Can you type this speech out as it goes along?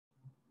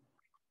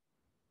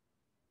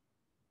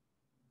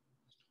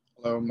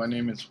Hello, my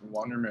name is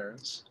Juan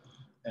Ramirez,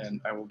 and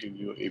I will give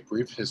you a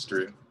brief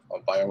history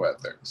of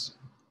bioethics.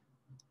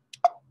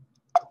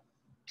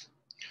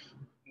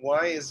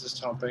 Why is this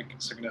topic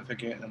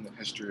significant in the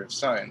history of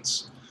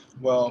science?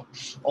 Well,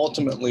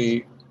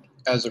 ultimately,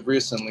 as of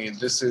recently,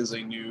 this is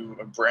a new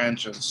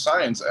branch of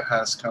science that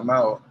has come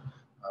out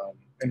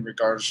in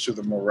regards to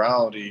the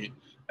morality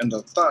and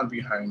the thought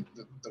behind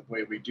the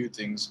way we do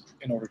things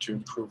in order to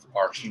improve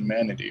our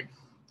humanity.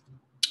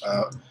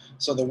 Uh,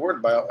 so the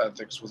word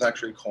bioethics was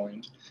actually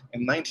coined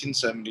in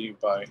 1970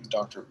 by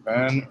Dr.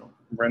 Van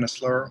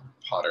Rensselaer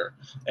Potter,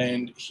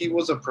 and he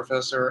was a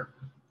professor.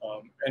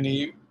 And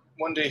he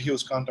one day he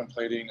was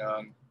contemplating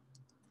on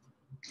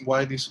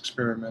why these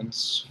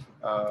experiments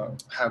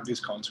have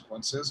these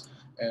consequences,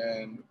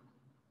 and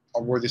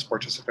were these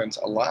participants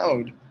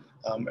allowed,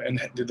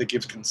 and did they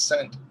give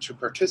consent to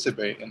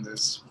participate in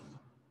this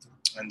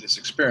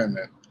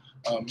experiment?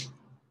 Um,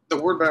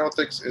 the word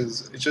bioethics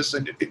is it's just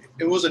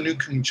it was a new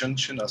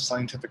conjunction of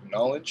scientific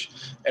knowledge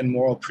and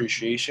moral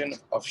appreciation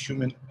of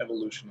human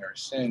evolutionary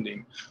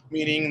standing,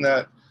 meaning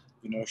that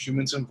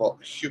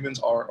humans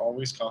are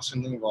always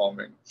constantly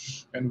evolving,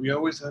 and we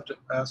always have to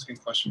ask and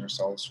question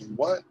ourselves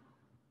what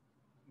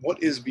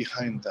is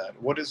behind that?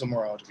 What is the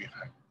morality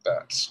behind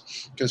that?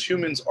 Because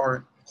humans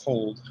aren't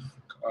cold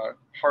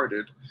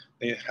hearted;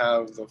 they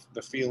have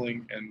the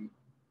feeling, and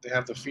they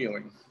have the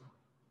feeling.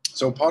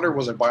 So Potter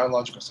was a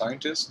biological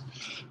scientist,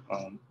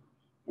 um,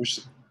 which,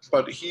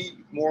 but he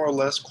more or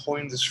less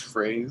coined this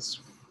phrase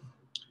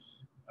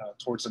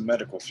towards the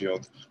medical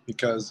field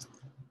because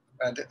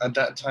at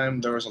that time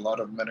there was a lot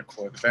of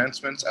medical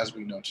advancements, as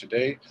we know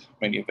today.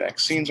 Many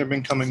vaccines have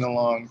been coming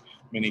along,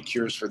 many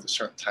cures for the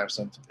certain types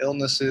of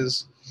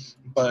illnesses,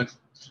 but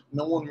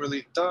no one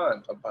really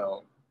thought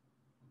about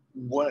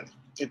what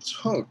it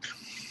took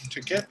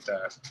to get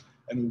that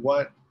and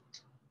what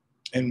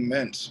it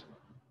meant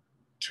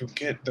to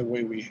get the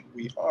way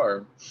we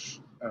are.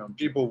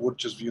 People would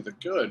just view the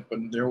good, but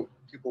there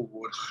people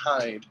would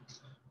hide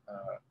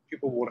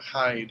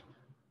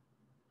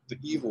the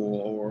evil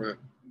or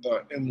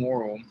the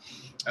immoral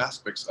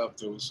aspects of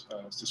those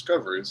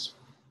discoveries.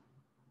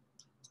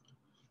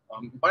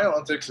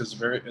 Bioethics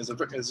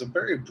is a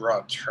very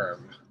broad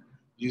term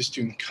used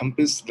to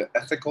encompass the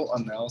ethical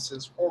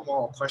analysis or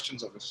moral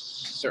questions of a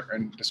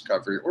certain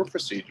discovery or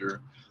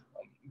procedure.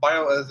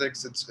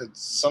 Bioethics, it's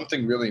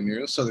something really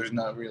new, so there's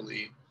not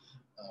really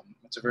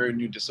it's a very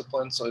new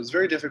discipline, so it's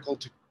very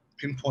difficult to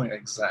pinpoint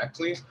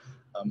exactly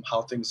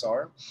how things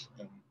are,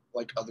 um,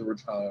 like other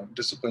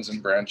disciplines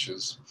and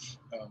branches.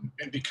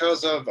 And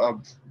because of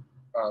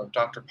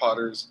Dr.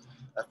 Potter's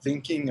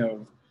thinking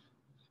of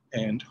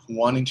and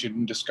wanting to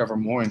discover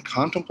more and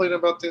contemplate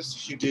about this,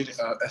 he did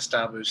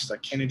establish the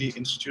Kennedy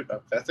Institute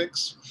of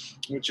Ethics,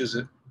 which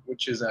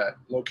is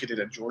located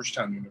at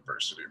Georgetown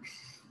University.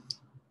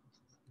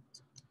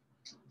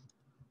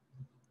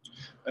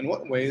 In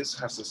what ways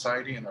have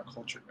society and our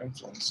culture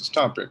influenced this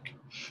topic?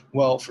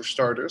 Well, for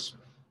starters,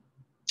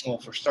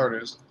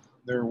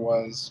 there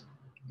was.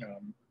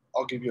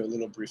 I'll give you a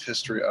little brief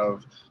history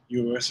of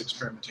U.S.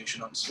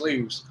 experimentation on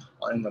slaves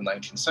in the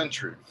 19th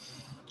century.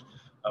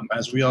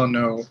 As we all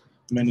know,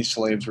 many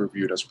slaves were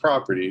viewed as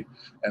property,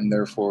 and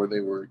therefore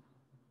there were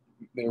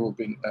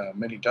been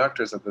many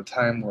doctors at the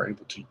time were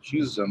able to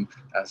use them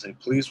as they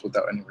pleased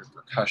without any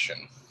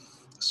repercussion.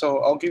 So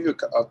I'll give you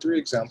three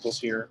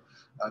examples here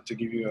to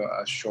give you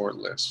a short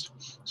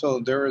list. So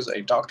there is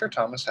a Dr.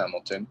 Thomas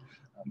Hamilton.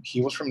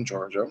 He was from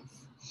Georgia,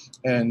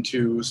 and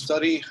to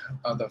study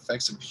the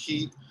effects of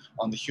heat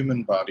on the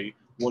human body,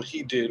 what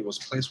he did was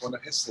place one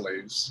of his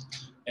slaves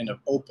in an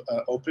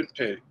open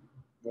pit,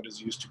 what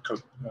is used to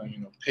cook,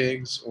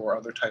 pigs or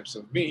other types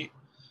of meat,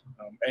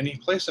 and he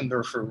placed him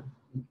there for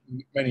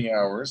many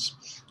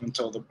hours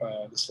until the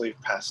slave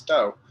passed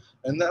out,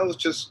 and that was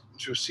just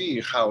to see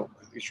how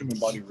the human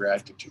body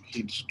reacted to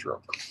heat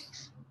stroke.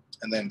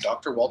 And then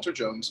Dr. Walter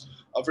Jones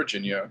of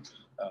Virginia,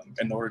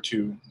 in order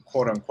to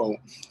quote unquote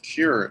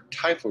cure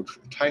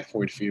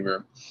typhoid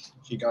fever,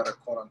 he got a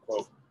quote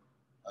unquote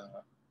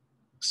uh,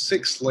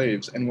 six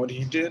slaves. And what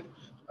he did,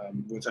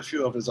 with a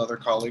few of his other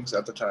colleagues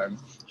at the time,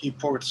 he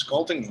poured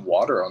scalding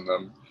water on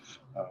them.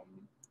 Um,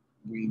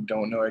 we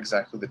don't know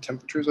exactly the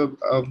temperatures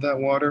of that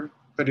water,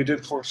 but he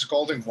did pour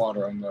scalding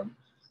water on them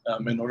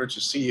in order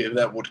to see if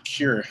that would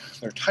cure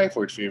their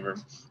typhoid fever.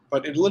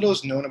 But little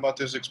is known about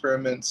this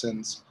experiment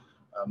since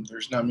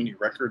there's not many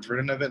records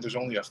written of it. There's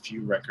only a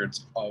few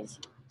records of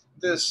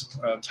these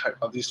type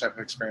of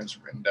experiments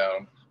written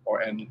down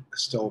or and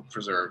still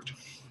preserved.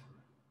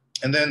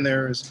 And then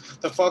there's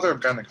the father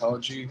of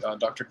gynecology,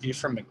 Dr.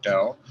 Ephraim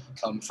McDowell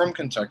from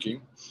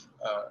Kentucky.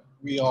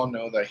 We all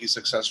know that he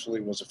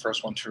successfully was the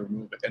first one to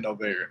remove an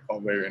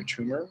ovarian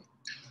tumor.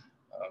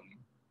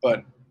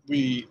 But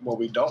what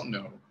we don't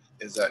know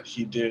is that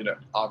he did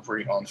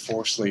operate on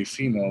four slave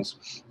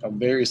females of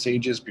various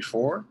ages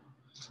before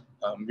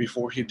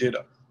he did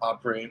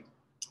operate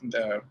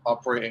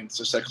and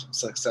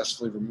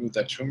successfully remove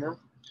that tumor.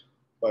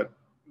 But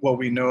what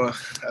we know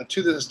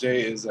to this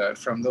day is that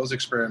from those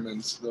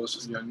experiments,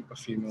 those young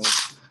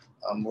females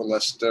were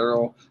less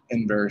sterile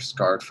and very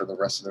scarred for the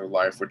rest of their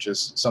life, which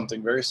is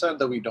something very sad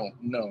that we don't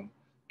know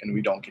and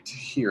we don't get to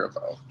hear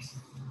about.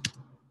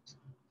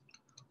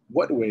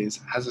 What ways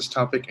has this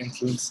topic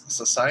influenced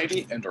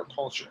society and or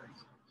culture?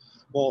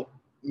 Well,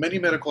 many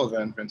medical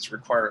advancements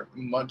require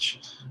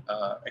much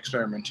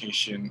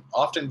experimentation,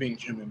 often being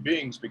human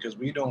beings, because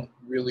we don't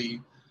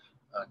really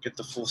get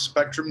the full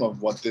spectrum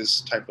of what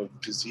this type of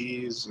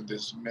disease or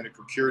this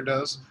medical cure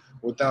does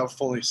without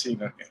fully seeing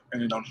it.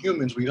 And on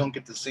humans, we don't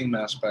get the same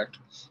aspect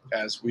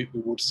as we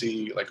would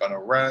see like on a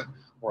rat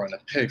or on a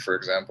pig, for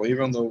example,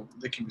 even though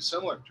they can be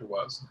similar to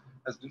us,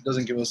 as it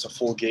doesn't give us a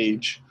full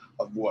gauge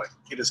of what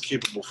it is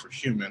capable for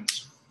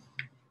humans.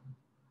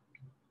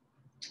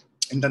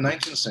 In the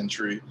 19th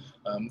century,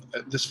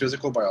 this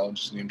physical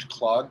biologist named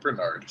Claude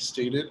Bernard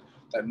stated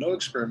that no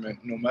experiment,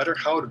 no matter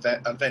how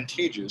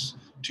advantageous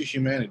to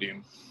humanity,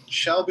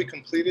 shall be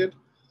completed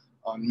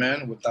on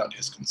man without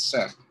his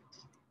consent.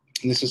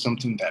 And this is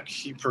something that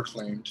he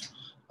proclaimed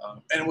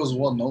and was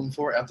well known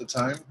for at the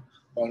time.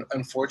 But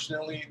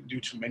unfortunately, due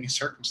to many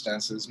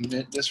circumstances,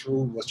 this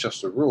rule was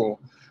just a rule.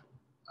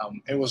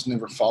 It was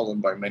never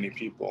followed by many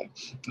people,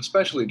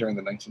 especially during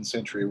the 19th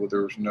century, where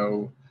there's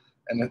no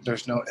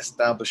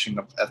establishing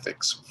of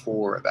ethics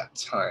for that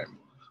time,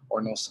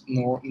 or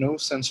no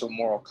sense of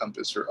moral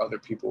compass for other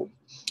people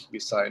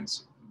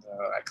besides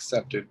the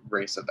accepted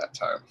race at that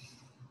time.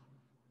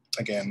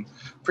 Again,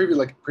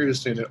 previous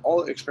stated,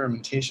 all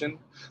experimentation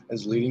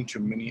is leading to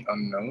many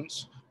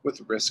unknowns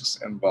with risks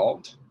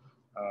involved.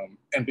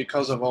 And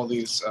because of all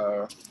these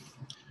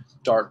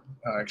dark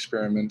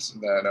experiments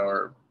that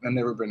have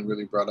never been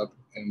really brought up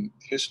in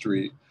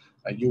history,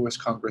 U.S.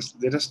 Congress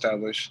did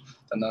establish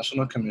the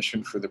National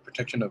Commission for the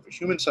Protection of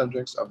Human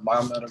Subjects of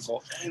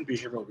Biomedical and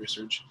Behavioral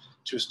Research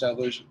to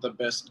establish the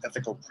best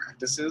ethical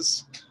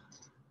practices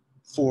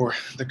for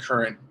the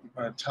current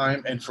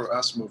time and for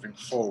us moving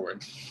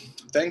forward.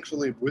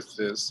 Thankfully, with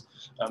this,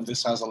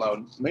 this has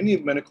allowed many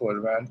medical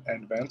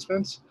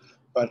advancements,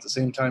 but at the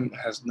same time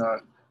has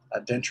not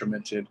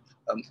detrimented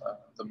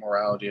the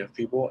morality of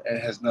people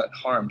and has not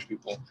harmed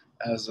people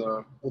as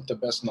with the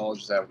best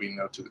knowledge that we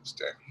know to this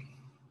day.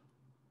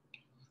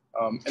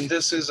 And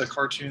this is a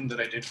cartoon that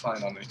I did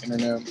find on the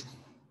internet.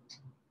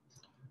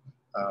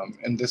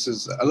 And this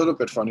is a little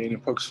bit funny, and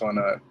it pokes fun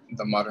at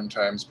the modern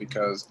times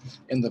because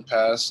in the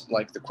past,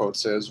 like the quote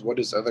says, what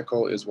is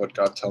ethical is what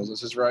God tells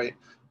us is right.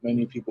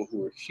 Many people who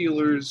were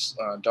healers,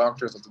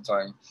 doctors at the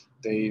time,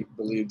 they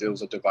believed it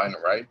was a divine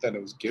right that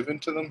it was given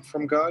to them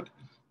from God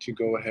to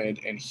go ahead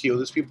and heal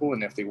these people.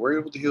 And if they were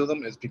able to heal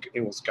them, it's because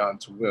it was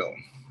God's will,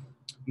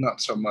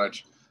 not so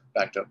much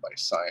backed up by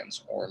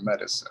science or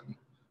medicine.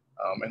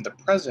 In the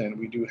present,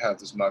 we do have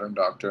this modern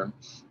doctor,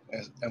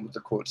 and what the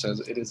quote says,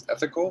 it is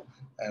ethical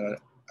and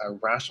a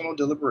rational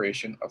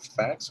deliberation of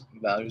facts,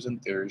 values,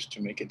 and theories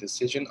to make a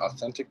decision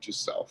authentic to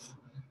self.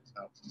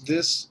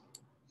 This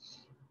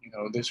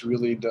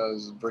really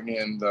does bring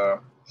in the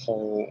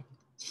whole,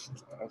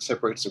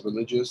 separates the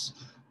religious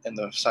and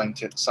the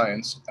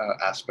science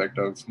aspect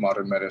of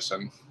modern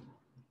medicine,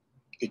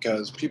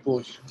 because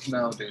people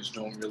nowadays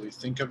don't really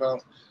think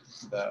about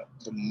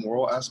the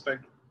moral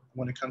aspect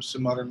when it comes to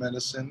modern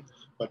medicine.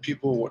 But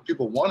what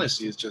people want to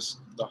see is just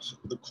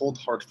the cold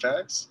hard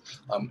facts.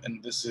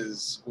 And this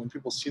is when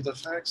people see the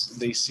facts,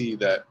 they see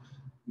that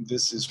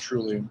this is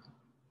truly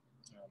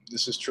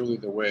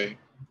the way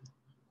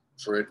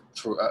for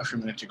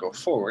humanity to go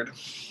forward.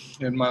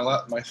 And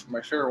my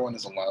favorite one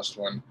is the last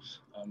one.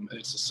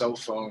 It's a cell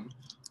phone,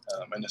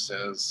 and it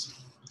says,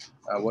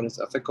 what is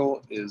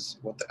ethical is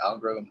what the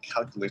algorithm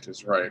calculates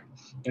is right.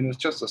 And it's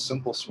just a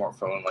simple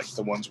smartphone like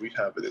the ones we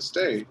have to this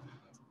day.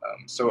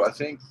 So I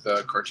think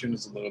the cartoon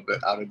is a little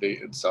bit out of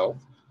date itself,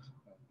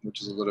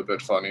 which is a little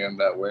bit funny in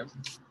that way.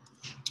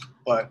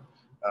 But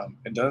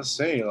it does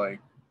say like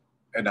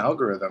an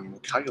algorithm will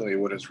calculate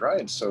what is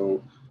right.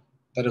 So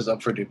that is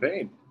up for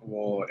debate.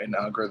 Will an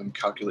algorithm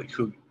calculate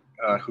who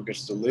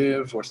gets to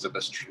live? What's the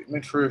best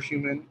treatment for a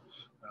human?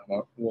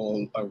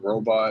 Will a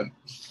robot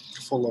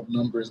full of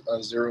numbers,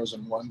 zeros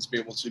and ones, be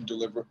able to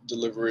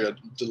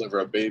deliver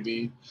a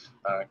baby,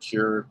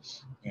 cure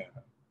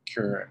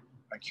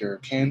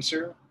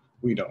cancer?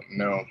 We don't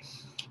know.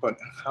 But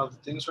how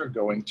things are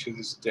going to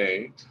this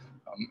day,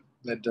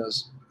 that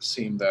does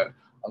seem that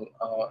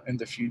in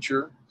the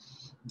future,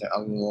 that a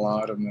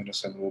lot of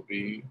medicine will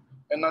be,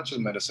 and not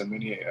just medicine,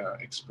 many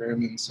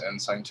experiments and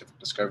scientific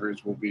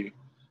discoveries will be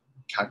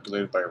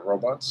calculated by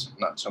robots,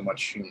 not so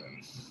much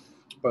human.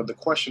 But the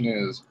question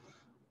is,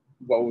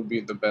 what would be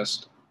the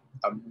best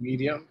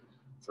medium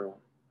for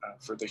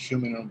the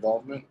human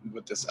involvement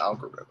with this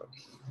algorithm?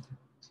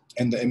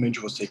 And the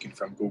image was taken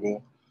from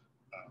Google,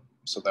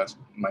 so that's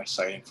my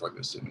citing for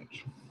this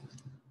image.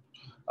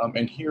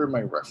 And here are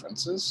my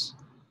references,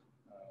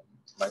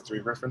 my 3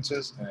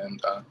 references,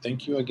 and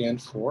thank you again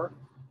for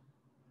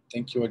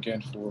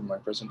my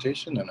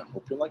presentation, and I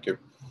hope you like it.